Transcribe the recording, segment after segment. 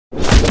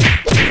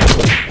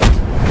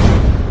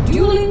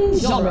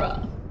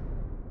genre.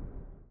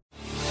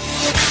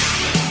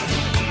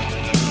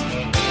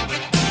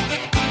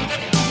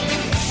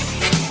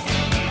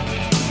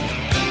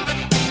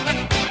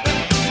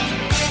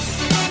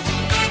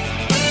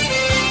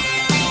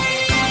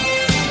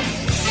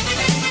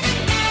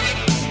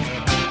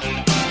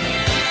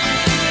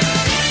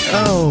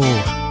 Oh,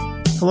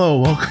 hello,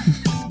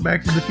 welcome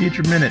back to the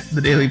Future Minute,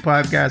 the daily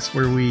podcast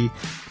where we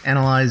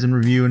analyze and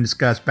review and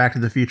discuss Back to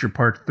the Future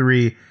Part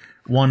 3,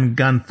 one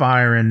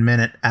gunfire in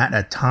minute at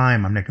a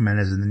time. I'm Nick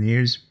Jimenez in the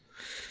news.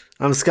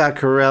 I'm Scott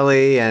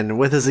Corelli, and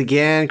with us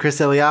again, Chris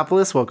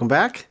Eliopoulos. Welcome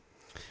back.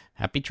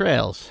 Happy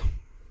trails.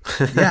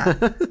 Yeah,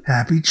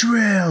 happy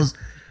trails.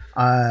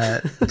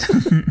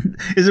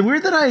 Is it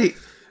weird that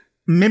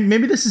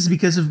maybe this is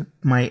because of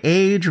my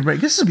age, or I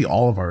guess this would be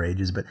all of our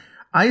ages, but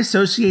I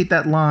associate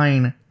that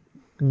line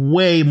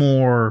way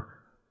more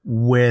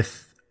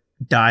with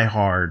Die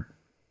Hard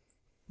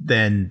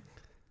than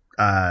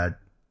The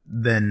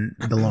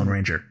Lone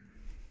Ranger.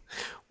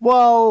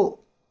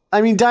 Well,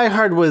 I mean, Die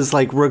Hard was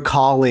like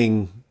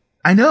recalling.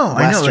 I know.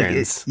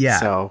 Westerns, yeah.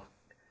 So,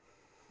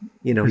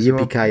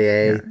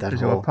 yippee-ki-yay, that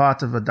there's whole a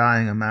part of a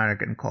dying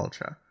American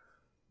culture.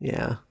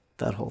 Yeah,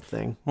 that whole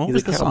thing. What He's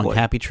was a the song? cowboy.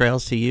 Happy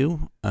Trails to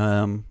You.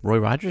 Roy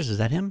Rogers, is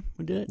that him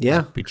who did it? Yeah,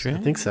 Happy Trails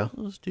I think so.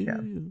 to Yeah.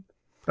 You.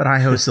 But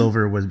Hi-Ho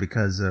Silver was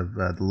because of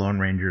the Lone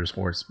Ranger's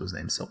horse was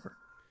named Silver.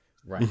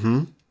 Right.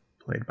 Mm-hmm.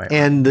 Played by.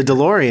 And the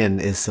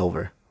DeLorean is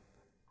silver.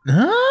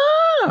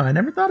 Oh, I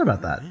never thought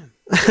about that.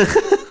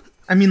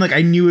 I mean, like,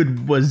 I knew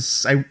it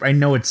was. I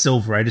know it's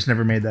silver. I just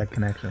never made that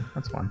connection.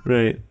 That's fun.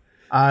 Right.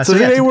 So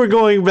Today yeah, we're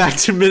going back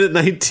to minute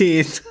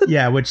 19.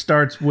 yeah, which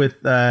starts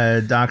with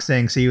Doc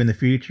saying "See you in the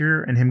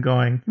future" and him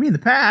going, "You mean the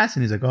past?"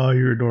 And he's like, "Oh,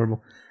 you're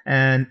adorable,"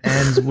 and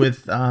ends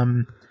with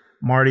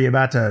Marty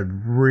about to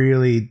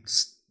really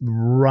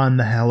run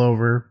the hell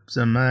over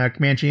some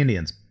Comanche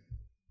Indians.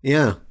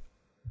 Yeah.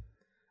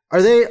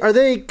 Are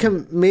they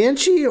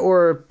Comanche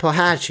or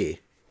Pahachi?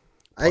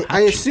 I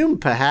assume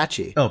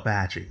Pahachi. Oh,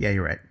 Apache. Yeah,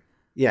 you're right.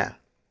 Yeah.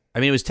 I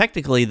mean, it was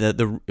technically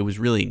it was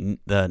really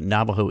the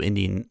Navajo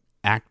Indian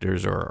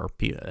actors or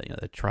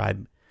the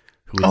tribe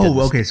who did Oh,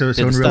 the- okay. So did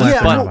in the real stuff, life,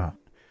 Yeah, but, Navajo.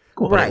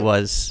 Cool. but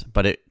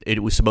Right. it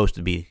was supposed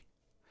to be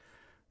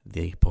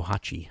the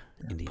Pohachi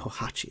Indians.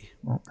 Pahachi.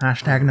 Well,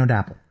 hashtag no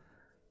dapple.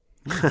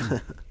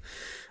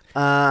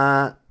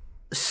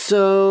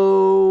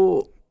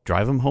 So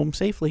Drive them home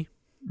safely.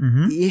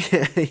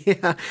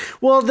 yeah.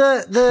 Well,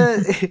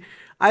 the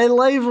I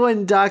like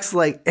when Doc's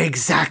like,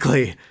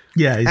 exactly.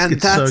 Yeah, he And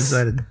gets so that's-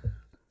 excited.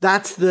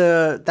 That's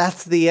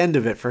the end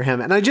of it for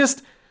him. And I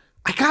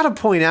gotta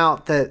point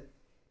out that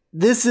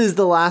this is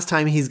the last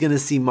time he's gonna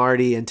see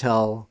Marty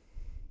until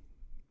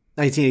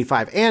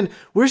 1985. And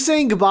we're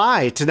saying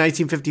goodbye to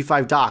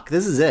 1955 Doc.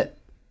 This is it.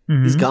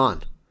 He's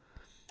gone.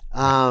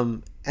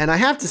 And I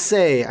have to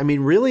say, I mean,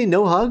 really,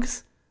 no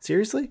hugs?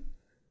 Seriously?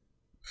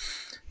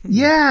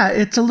 Yeah,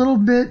 it's a little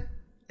bit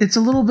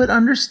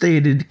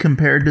understated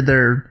compared to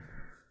their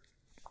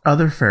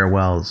other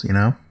farewells, you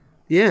know?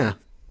 Yeah.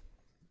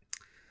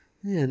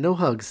 Yeah, no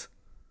hugs.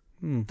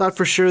 Thought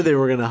for sure they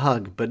were going to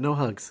hug, but no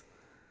hugs.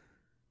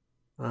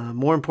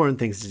 More important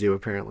things to do,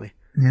 apparently.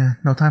 Yeah,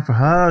 no time for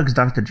hugs,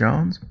 Dr.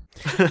 Jones.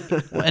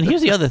 Well, and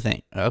here's the other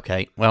thing.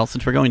 Okay, well,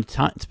 since we're going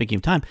to speaking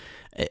of time,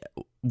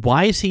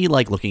 why is he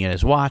like looking at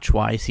his watch?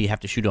 Why does he have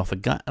to shoot off a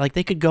gun? Like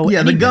they could go. Yeah,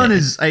 any the gun minute.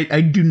 is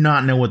I do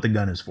not know what the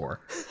gun is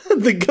for.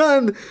 The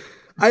gun,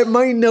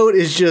 my note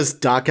is just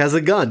Doc has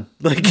a gun.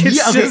 Like, it's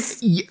Yeah, okay.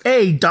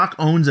 just... Doc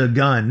owns a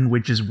gun,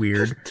 which is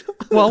weird.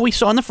 Well, we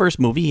saw in the first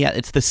movie, yeah,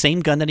 it's the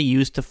same gun that he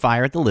used to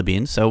fire at the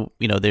Libyans, so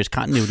there's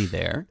continuity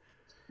there.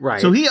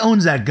 Right. So he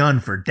owns that gun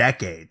for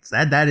decades.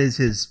 That is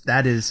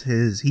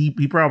his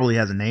he probably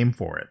has a name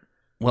for it.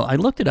 Well, I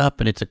looked it up,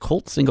 and it's a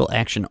Colt single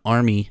action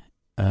Army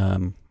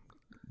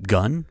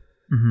gun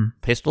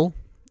pistol,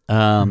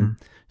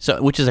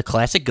 so which is a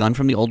classic gun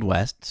from the Old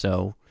West.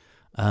 So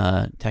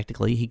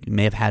technically, he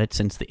may have had it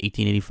since the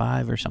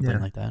 1885 or something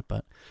like that.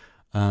 But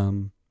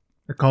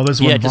They call this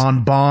Yeah, one just-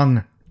 Von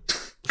Bong.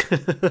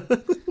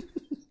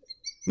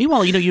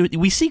 meanwhile,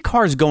 we see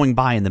cars going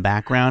by in the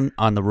background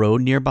on the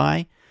road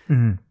nearby.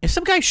 If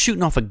some guy's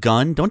shooting off a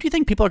gun, don't you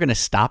think people are going to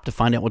stop to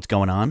find out what's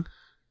going on?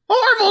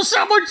 Orville,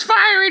 someone's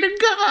firing a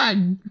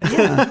gun.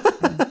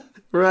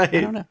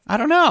 right. I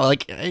don't know.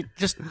 Like it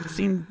just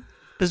seemed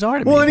bizarre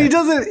to me. Well, and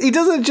that- he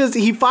doesn't just,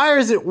 he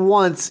fires it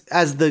once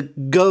as the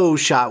go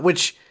shot,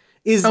 which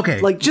is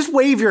Okay. like, just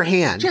wave your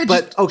hand. Yeah,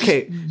 but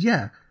okay.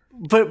 Yeah.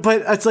 But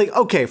it's like,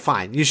 okay,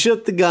 fine. You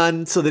shot the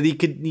gun so that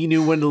he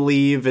knew when to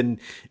leave. And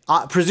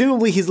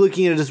presumably he's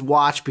looking at his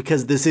watch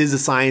because this is a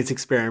science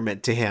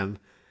experiment to him.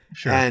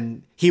 Sure.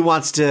 And he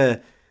wants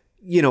to,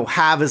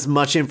 have as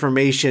much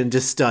information to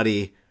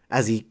study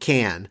as he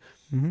can.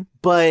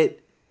 But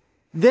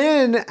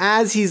then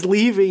as he's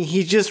leaving,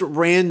 he just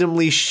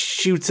randomly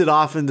shoots it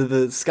off into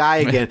the sky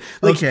again.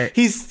 Like Okay.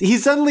 he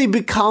suddenly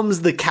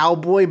becomes the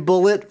cowboy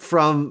bullet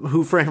from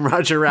Who Framed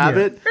Roger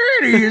Rabbit.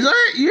 Eddie, is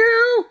that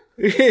you?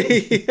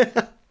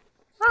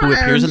 who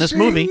appears in this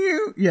movie.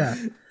 Yeah.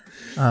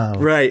 Oh,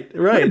 Right.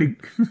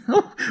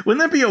 wouldn't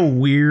that be a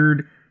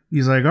weird?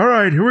 He's like, all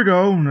right, here we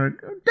go. I'm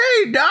like,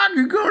 hey, Doc,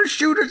 you gonna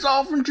shoot us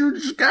off into the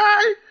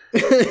sky?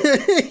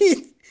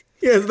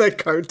 He has that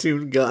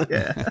cartoon gun.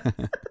 Yeah.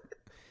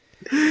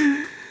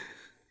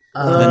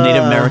 The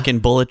Native American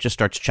bullet just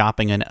starts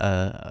chopping an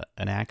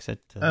axe at.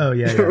 Oh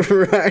yeah.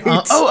 Right.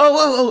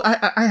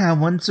 I have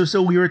one.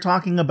 So we were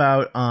talking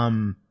about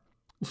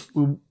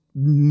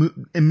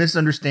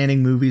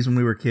misunderstanding movies when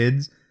we were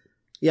kids.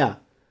 Yeah.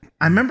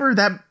 I remember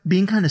that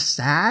being kind of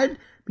sad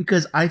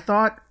because I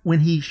thought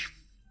when he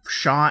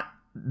shot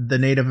the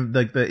native,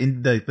 like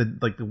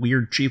the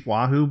weird Chief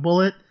Wahoo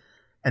bullet,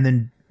 and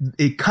then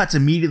it cuts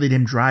immediately to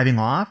him driving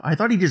off. I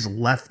thought he just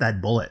left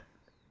that bullet.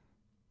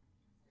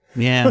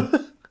 Yeah.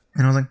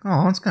 And I was like,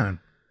 oh, that's kind of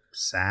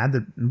sad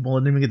that the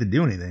bullet didn't even get to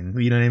do anything.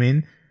 You know what I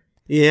mean?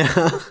 Yeah.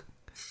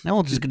 Now all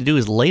it's just going to do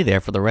is lay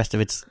there for the rest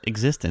of its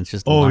existence.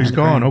 Just Oh, lie he's on the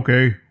gone. ground.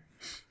 Okay.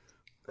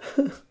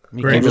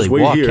 He Great. can't really Just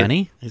wait walk, here. can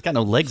he? He's got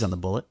no legs on the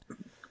bullet.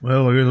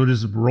 Well, I guess we'll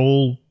just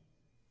roll.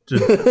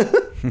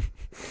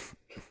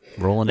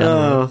 Rolling down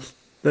the road. Oh,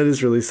 that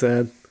is really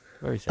sad.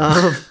 Very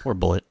sad. Poor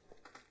bullet.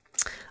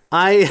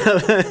 I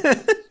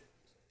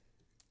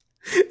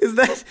is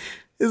that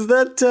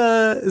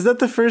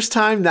the first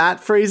time that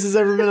phrase has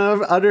ever been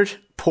uttered?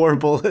 Poor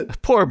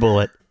bullet. Poor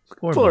bullet.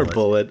 Poor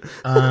bullet.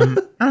 I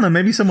don't know.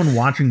 Maybe someone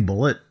watching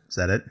Bullet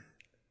said it.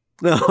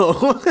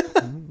 No.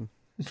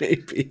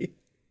 Maybe.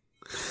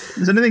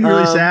 Does anything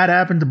really sad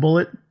happen to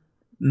Bullet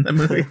in that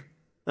movie?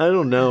 I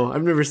don't know.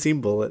 I've never seen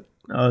Bullet.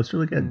 Oh, it's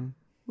really good.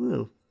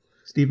 Oh,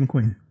 Steve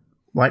McQueen.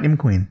 Lightning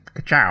McQueen.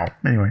 Ka-chow.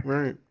 Anyway.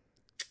 right.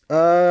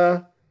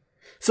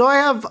 So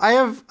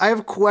I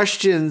have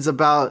questions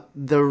about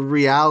the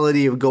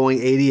reality of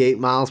going 88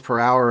 miles per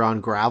hour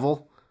on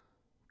gravel.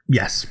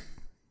 Yes.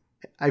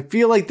 I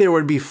feel like there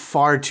would be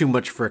far too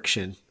much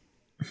friction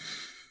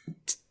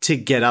to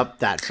get up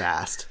that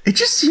fast. It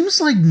just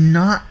seems like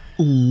not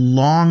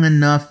long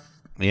enough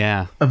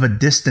Yeah. of a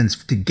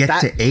distance to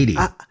get to 80.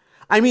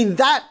 I mean,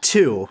 that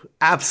too.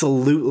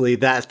 Absolutely,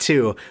 that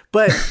too.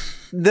 But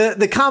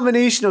the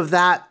combination of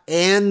that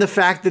and the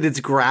fact that it's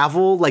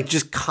gravel, like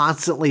just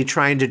constantly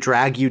trying to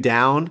drag you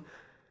down,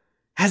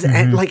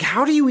 and like,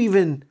 how do you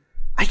even...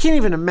 I can't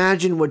even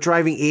imagine what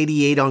driving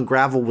 88 on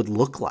gravel would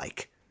look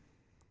like.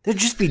 There'd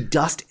just be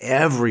dust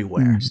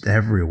everywhere. Just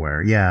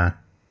everywhere. Yeah.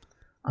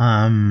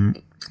 Want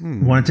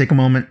to take a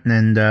moment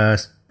and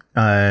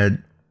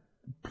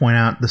point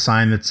out the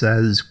sign that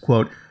says,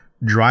 quote,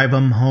 drive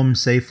them home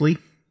safely.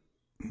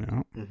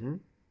 Yeah.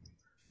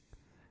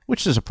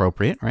 Which is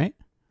appropriate, right?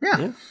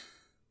 Yeah.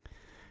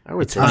 I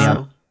would say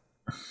funny,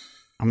 so.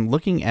 I'm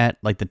looking at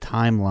like the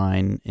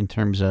timeline in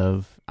terms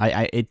of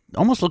it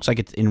almost looks like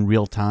it's in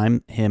real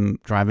time, him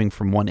driving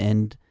from one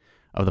end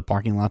of the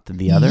parking lot to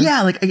the other.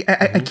 Yeah, like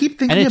I keep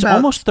thinking And it's about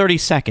almost 30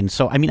 seconds.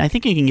 So, I mean, I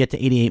think you can get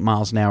to 88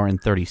 miles an hour in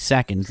 30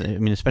 seconds. I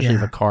mean, especially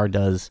if Yeah. a car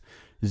does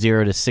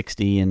 0 to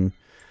 60 in,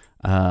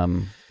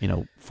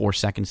 4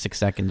 seconds, 6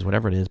 seconds,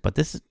 whatever it is. But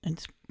this is,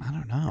 I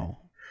don't know.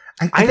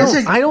 I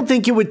don't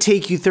think it would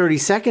take you 30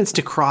 seconds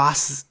to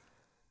cross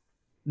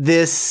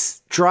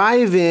this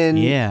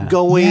drive-in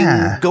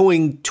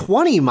going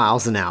 20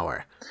 miles an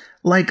hour.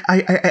 Like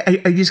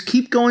I just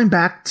keep going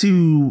back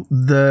to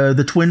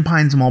the Twin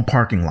Pines Mall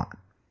parking lot,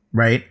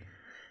 right?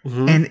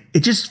 And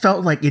it just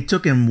felt like it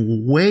took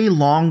him way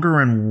longer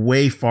and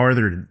way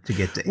farther to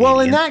get to 80. Well,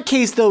 in that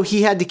case, though,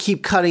 he had to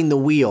keep cutting the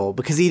wheel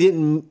because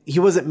he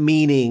wasn't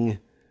meaning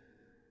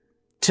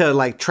to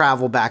like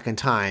travel back in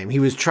time. He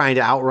was trying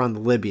to outrun the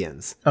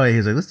Libyans. Oh, he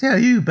was like, let's tell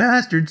you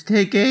bastards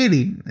take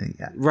 80.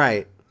 Yeah.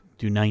 Right.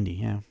 Do 90,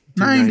 yeah.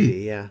 90.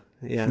 Yeah.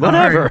 Yeah.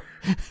 Whatever.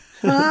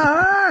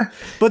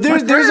 But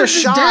there's a friend is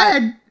shot.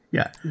 dead.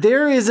 Yeah.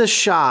 There is a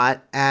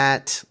shot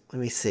at,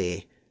 let me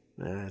see.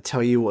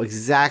 Tell you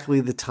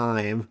exactly the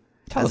time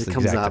Tell as us it the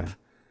comes exact up. time.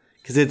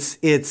 Because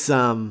it's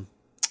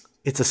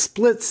a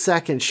split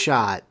second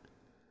shot,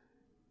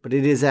 but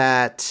it is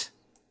at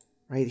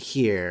right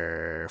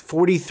here,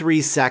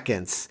 43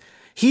 seconds.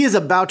 He is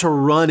about to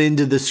run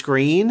into the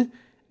screen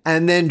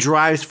and then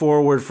drives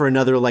forward for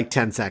another like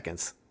 10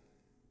 seconds.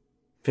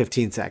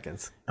 15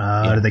 seconds.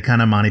 Did they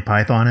kind of Monty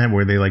Python it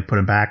where they like put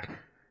him back?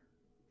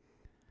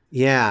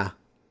 Yeah.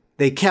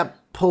 They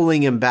kept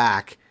pulling him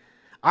back.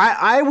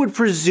 I would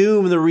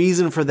presume the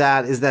reason for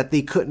that is that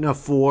they couldn't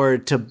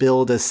afford to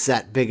build a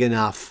set big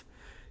enough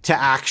to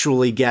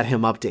actually get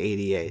him up to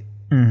 88.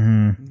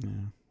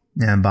 Mm-hmm.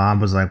 Yeah, and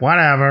Bob was like,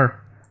 whatever.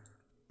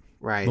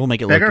 Right. We'll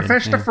make it Bigger look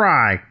good, fish to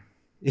fry.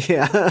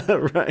 Yeah,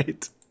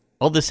 right.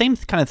 Well, the same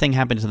kind of thing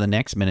happens in the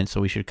next minute,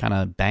 so we should kind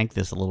of bank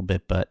this a little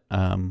bit. But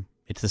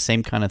it's the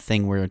same kind of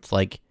thing where it's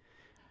like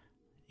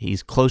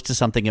he's close to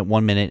something at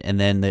 1 minute, and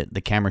then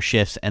the camera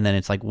shifts, and then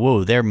it's like,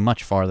 whoa, they're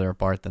much farther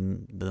apart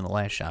than the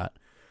last shot.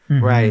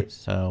 Mm-hmm. Right.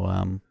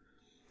 So,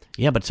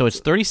 but so it's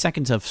 30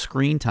 seconds of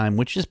screen time,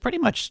 which is pretty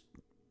much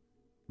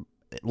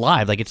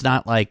live. Like, it's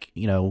not like,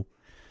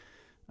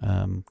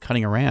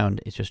 cutting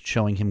around. It's just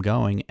showing him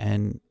going,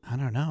 and I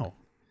don't know.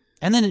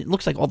 And then it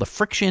looks like all the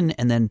friction,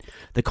 and then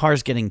the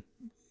car's getting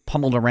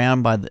pummeled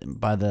around by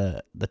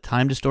the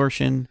time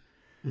distortion.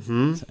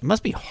 Mm-hmm. So it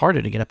must be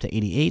harder to get up to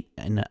 88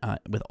 and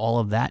with all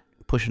of that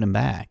pushing him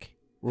back.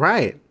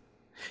 Right.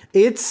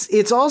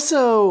 It's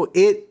also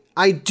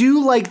I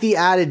do like the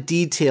added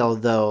detail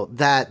though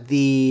that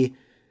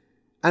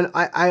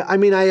I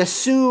mean I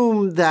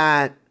assume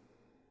that,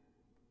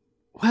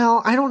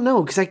 well, I don't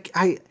know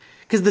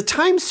because the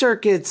time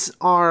circuits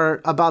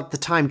are about the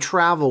time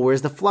travel,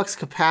 whereas the flux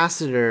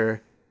capacitor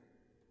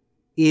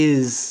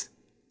is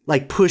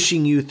like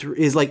pushing you through,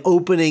 is like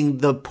opening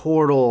the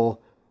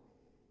portal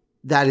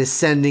that is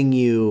sending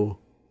you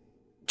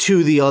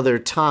to the other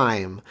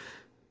time.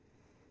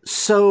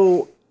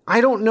 So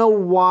I don't know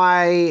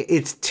why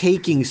it's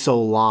taking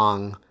so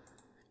long.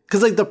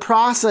 Because like the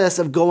process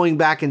of going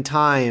back in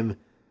time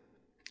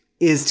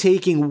is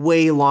taking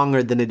way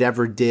longer than it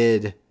ever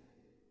did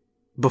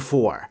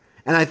before.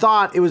 And I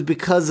thought it was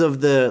because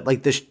of the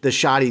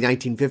shoddy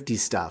 1950s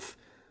stuff.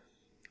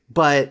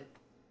 But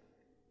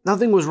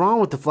nothing was wrong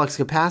with the flux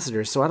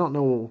capacitor, so I don't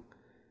know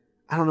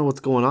what's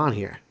going on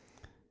here.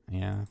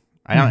 Yeah.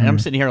 I'm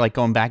sitting here like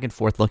going back and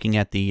forth looking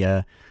at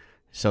the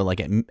so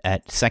like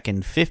at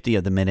second 50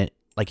 of the minute,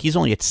 like he's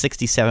only at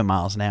 67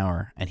 miles an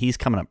hour and he's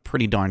coming up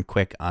pretty darn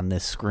quick on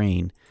this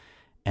screen.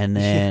 And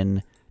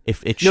then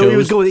if it shows, no, he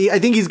was going, I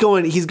think he's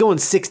going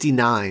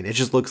 69. It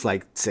just looks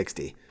like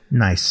 60.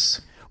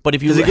 Nice. But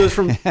if you it goes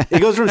from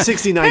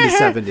 69 to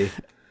 70.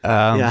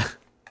 Yeah.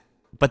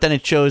 But then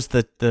it shows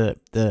the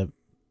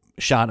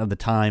shot of the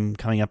time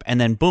coming up, and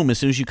then boom, as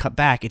soon as you cut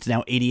back, it's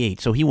now 88.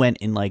 So he went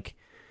in like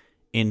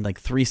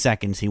 3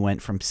 seconds, he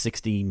went from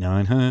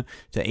 69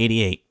 to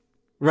 88.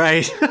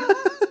 Right.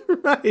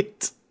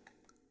 Right.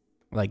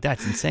 Like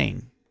that's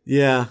insane.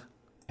 Yeah.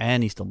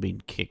 And he's still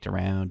being kicked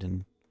around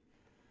and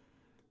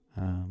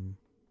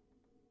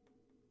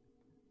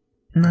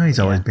No, he's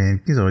always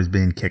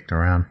being kicked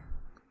around.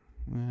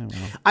 well.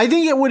 I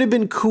think it would have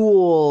been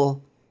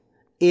cool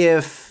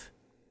if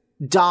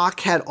Doc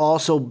had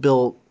also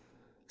built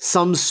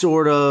some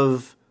sort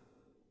of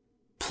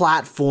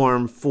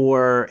platform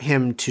for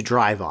him to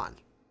drive on.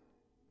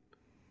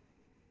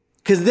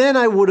 Because then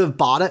I would have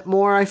bought it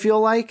more, I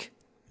feel like.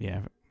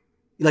 Yeah.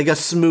 Like a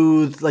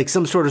smooth, like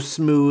some sort of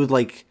smooth,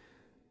 like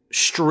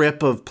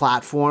strip of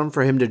platform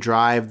for him to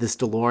drive this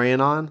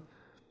DeLorean on.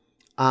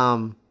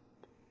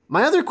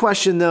 My other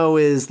question, though,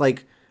 is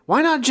like,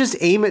 why not just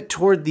aim it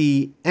toward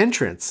the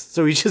entrance?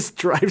 So he just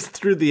drives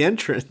through the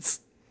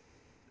entrance.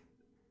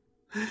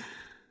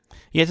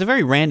 Yeah, it's a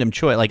very random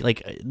choice. Like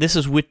this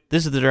is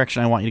the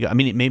direction I want you to go. I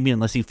mean, maybe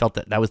unless he felt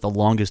that was the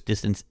longest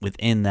distance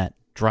within that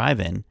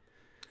drive-in,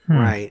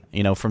 Right?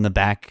 you know, from the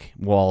back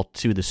wall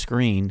to the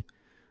screen.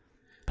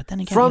 But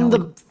then again,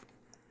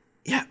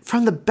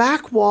 From the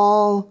back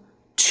wall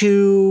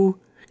to,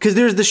 because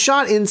there's the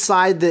shot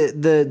inside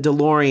the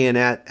DeLorean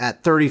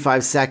at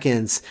 35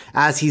 seconds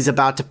as he's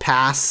about to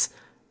pass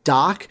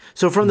Doc.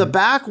 So from the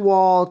back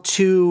wall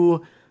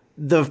to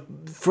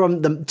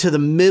the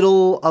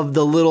middle of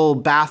the little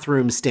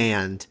bathroom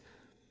stand,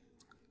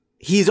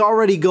 he's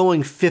already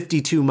going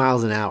 52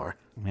 miles an hour.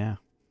 Yeah.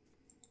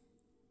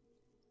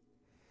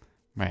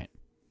 Right.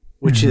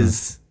 Which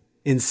is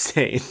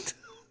insane.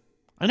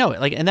 I know,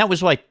 like, and that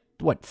was like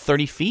what,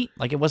 30 feet?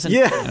 Like it wasn't.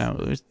 Yeah.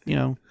 It was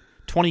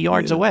 20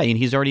 yards away, and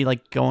he's already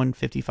like going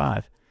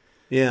 55.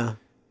 Yeah.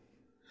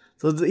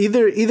 So it's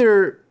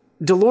either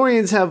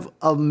DeLoreans have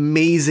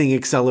amazing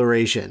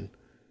acceleration,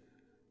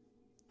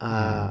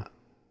 I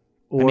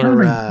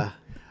know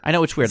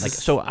it's weird. Like,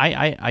 so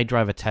I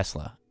drive a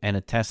Tesla, and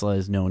a Tesla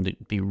is known to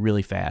be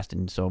really fast,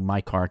 and so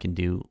my car can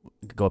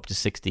go up to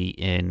 60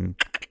 in,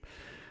 I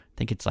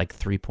think it's like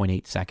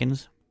 3.8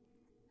 seconds.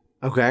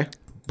 Okay.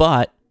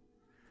 But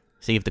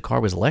see, if the car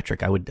was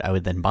electric, I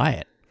would then buy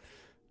it.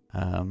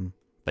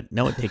 But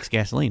no, it takes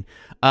gasoline.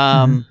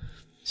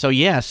 So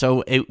yeah,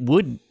 so it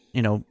would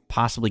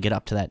possibly get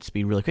up to that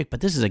speed really quick.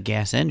 But this is a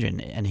gas engine,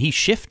 and he's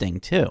shifting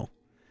too.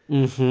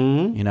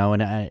 Mm-hmm.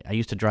 And I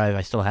used to drive.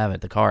 I still have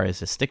it. The car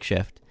is a stick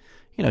shift.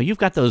 You've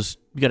got those.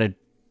 You got to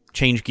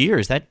change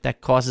gears.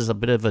 That causes a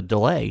bit of a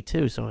delay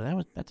too.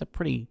 So that's a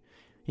pretty.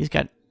 He's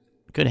got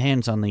good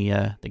hands on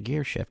the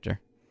gear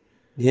shifter.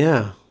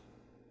 Yeah.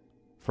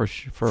 For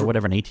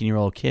whatever, an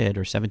 18-year-old kid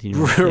or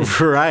 17-year-old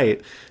kid.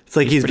 Right. It's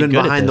like he's been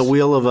behind the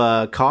wheel of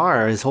a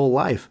car his whole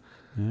life.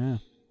 Yeah.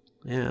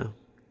 Yeah.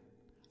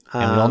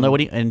 And we all know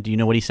and do you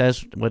know what he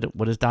says?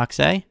 What does Doc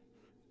say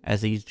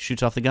as he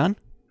shoots off the gun?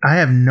 I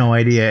have no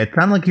idea. It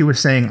sounded like he was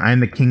saying,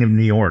 "I'm the king of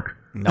New York."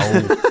 No.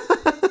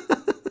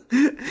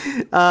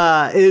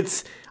 I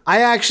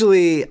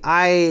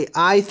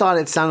thought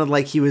it sounded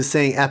like he was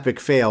saying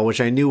epic fail,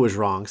 which I knew was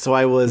wrong. So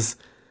I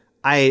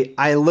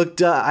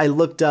looked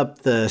up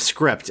the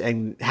script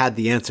and had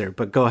the answer,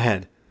 but go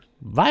ahead.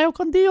 Vaya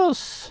con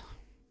Dios.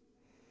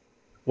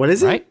 What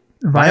is it? Right?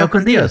 Vaya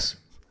con Dios.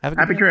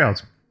 Happy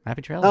trails.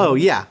 Happy trails. Oh,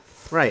 yeah.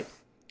 Right.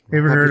 You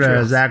ever heard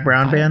of Zach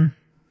Brown Band?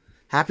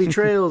 Happy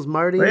trails,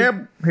 Marty.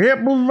 Yep,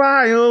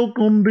 vaya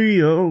con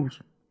Dios.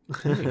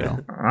 There you go.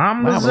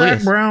 I'm the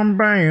Zach Brown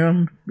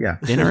Band. Yeah.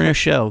 Dinner and a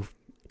show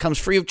comes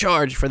free of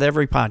charge for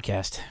every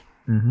podcast.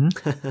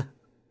 Mm-hmm.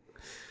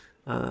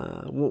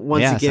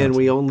 Once Yeah, again, sounds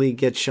we good. only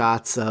get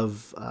shots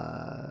of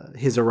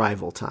his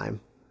arrival time.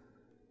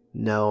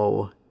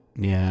 No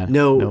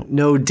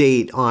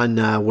date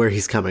on where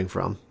he's coming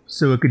from.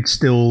 So it could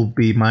still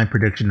be my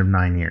prediction of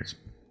 9 years.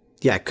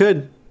 Yeah,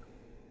 could.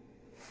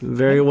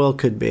 Very well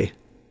could be.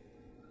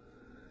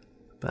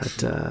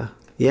 But,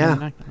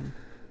 yeah.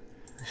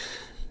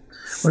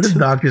 What if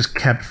Doc just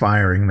kept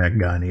firing that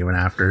gun even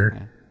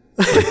after?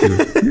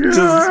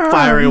 Just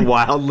firing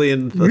wildly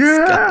in the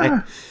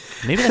sky.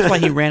 Maybe that's why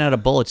he ran out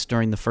of bullets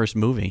during the first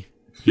movie.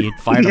 He had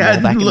fired He them all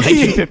hadn't back in lo-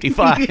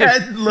 1955. He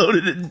hadn't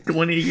loaded it in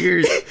 20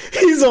 years.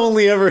 He's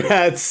only ever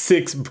had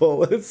 6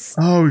 bullets.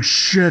 Oh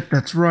shit,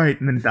 that's right,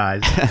 and then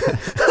dies.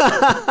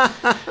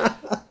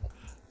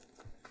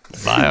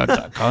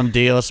 Vaya con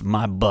Dios,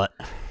 my butt.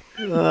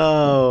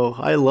 Oh,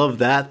 I love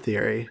that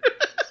theory.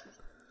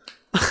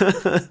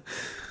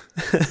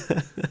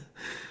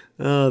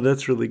 Oh,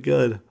 that's really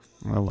good.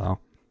 Oh, well.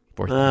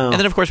 Poor thing. Oh. And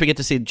then, of course, we get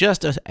to see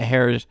just a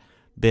hair's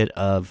bit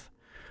of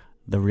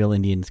the real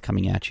Indians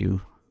coming at you.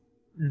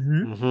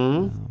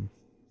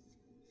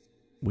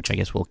 Which I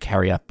guess we'll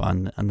carry up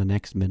on the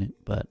next minute.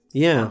 But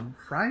Yeah.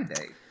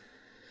 Friday.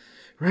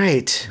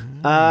 Right.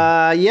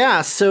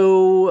 Yeah.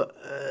 So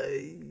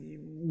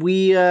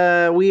we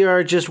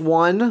are just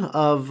one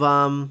of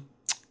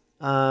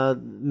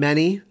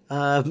many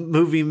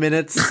movie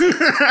minutes,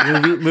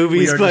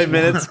 movies are by just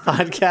minutes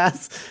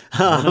podcasts.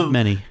 one of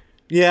many.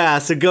 Yeah.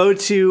 So go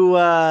to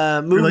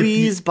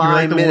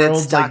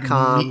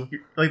moviesbyminutes.com.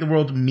 Like the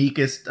world's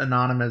meekest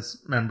anonymous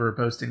member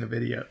posting a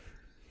video.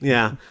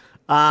 Yeah.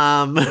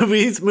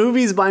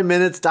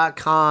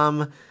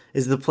 Moviesbyminutes.com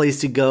is the place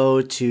to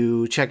go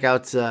to check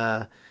out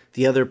the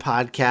other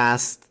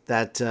podcasts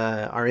that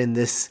are in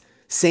this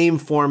same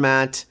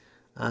format.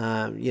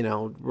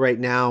 Right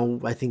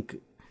now, I think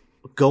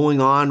going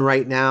on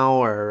right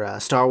now are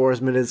Star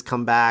Wars Minutes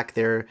come back.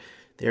 They're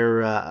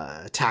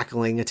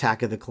tackling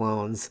Attack of the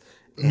Clones.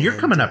 You're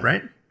coming up,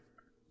 right?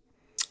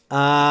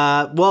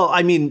 Well,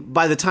 I mean,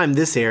 by the time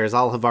this airs,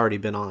 I'll have already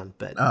been on.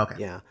 But okay.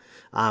 Yeah.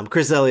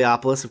 Chris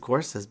Eliopoulos, of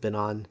course, has been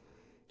on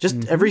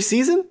just every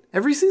season,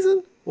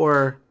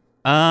 or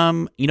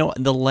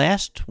the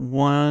last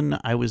one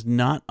I was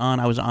not on.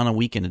 I was on a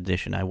weekend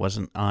edition. I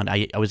wasn't on.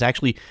 What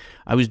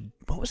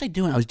was I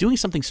doing? I was doing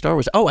something Star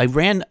Wars. Oh, I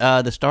ran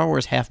the Star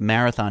Wars half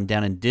marathon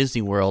down in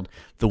Disney World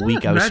the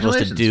week I was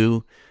supposed to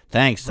do.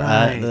 Thanks.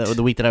 Right.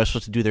 The week that I was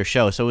supposed to do their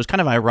show. So it was kind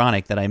of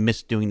ironic that I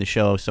missed doing the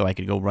show so I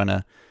could go run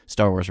a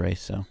Star Wars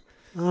race. So.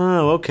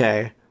 Oh,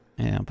 okay.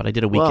 Yeah, but I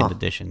did a weekend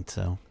edition.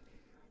 So.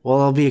 Well,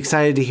 I'll be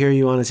excited to hear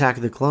you on Attack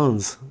of the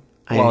Clones.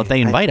 Well, if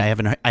they invite, I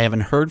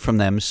haven't heard from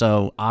them,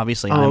 so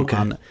obviously I'm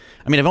on.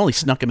 I mean, I've only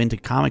snuck them into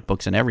comic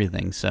books and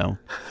everything, so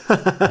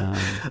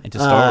into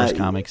Star Wars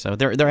comics. So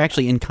they're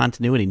actually in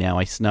continuity now.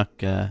 I snuck.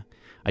 I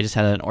just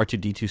had an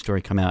R2D2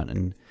 story come out,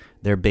 and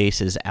their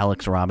base is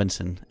LX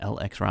Robinson.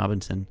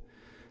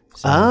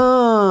 So,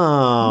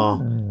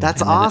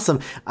 that's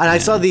awesome! And I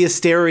saw the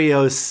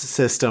Asterios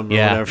system or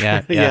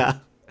whatever. Yeah.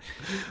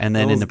 And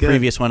then That in the was good.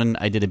 previous one,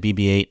 I did a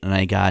BB-8, and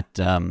I got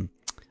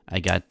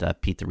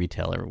Pete the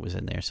Retailer was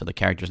in there. So the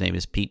character's name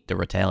is Pete the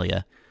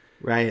Retalia.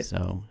 Right.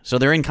 So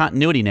they're in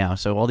continuity now.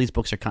 So all these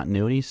books are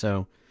continuity.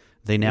 So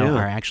they now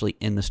are actually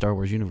in the Star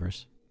Wars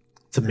universe.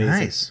 It's amazing.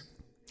 Nice.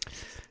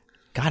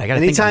 God, I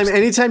gotta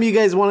Anytime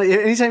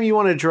you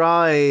want to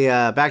draw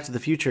a Back to the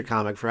Future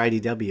comic for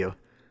IDW.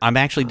 I'm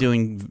actually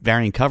doing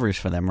variant covers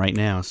for them right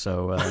now.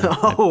 So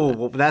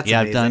that's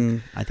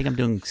amazing. I think I'm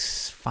doing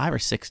 5 or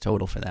 6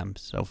 total for them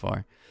so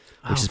far,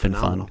 which has been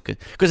phenomenal. fun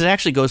because it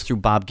actually goes through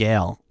Bob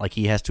Gale. Like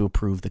he has to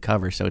approve the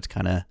cover, so it's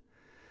kind of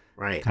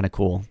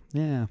cool.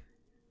 Yeah.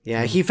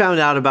 Yeah, he found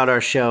out about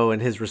our show,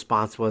 and his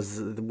response was,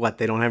 "What?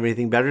 They don't have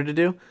anything better to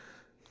do?"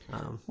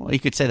 Well, you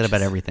could say that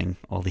about everything.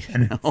 All these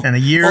And a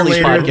year all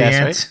these later,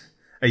 podcasts,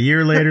 a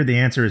year later, the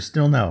answer is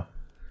still no.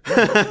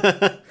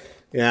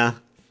 Yeah,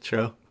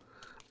 true.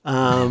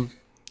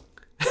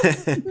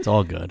 It's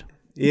all good.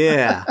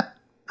 Yeah.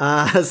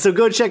 So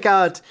go check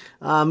out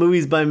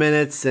Movies by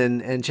Minutes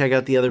and check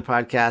out the other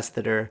podcasts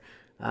that are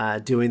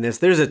doing this.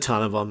 There's a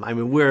ton of them. I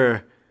mean,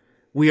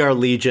 we are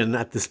legion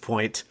at this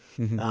point.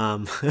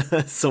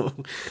 So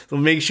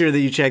make sure that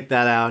you check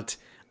that out.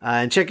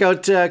 And check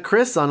out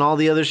Chris on all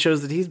the other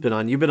shows that he's been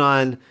on. You've been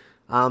on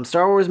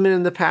Star Wars Minute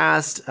in the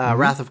past,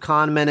 Wrath of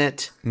Khan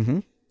Minute.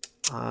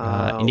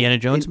 Indiana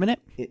Jones Minute?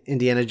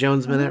 Indiana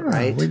Jones Minute,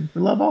 right? We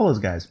love all those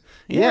guys.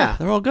 Yeah.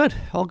 They're all good.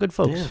 All good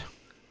folks. Yeah.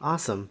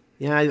 Awesome.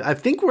 Yeah, I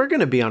think we're going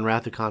to be on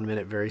Wrath of Khan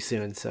Minute very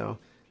soon, so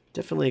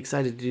definitely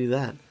excited to do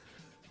that.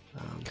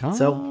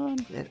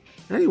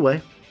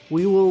 Anyway,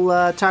 we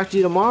will talk to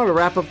you tomorrow to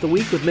wrap up the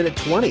week with Minute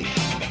 20.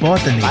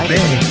 Bought the new Bye.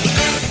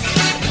 bag.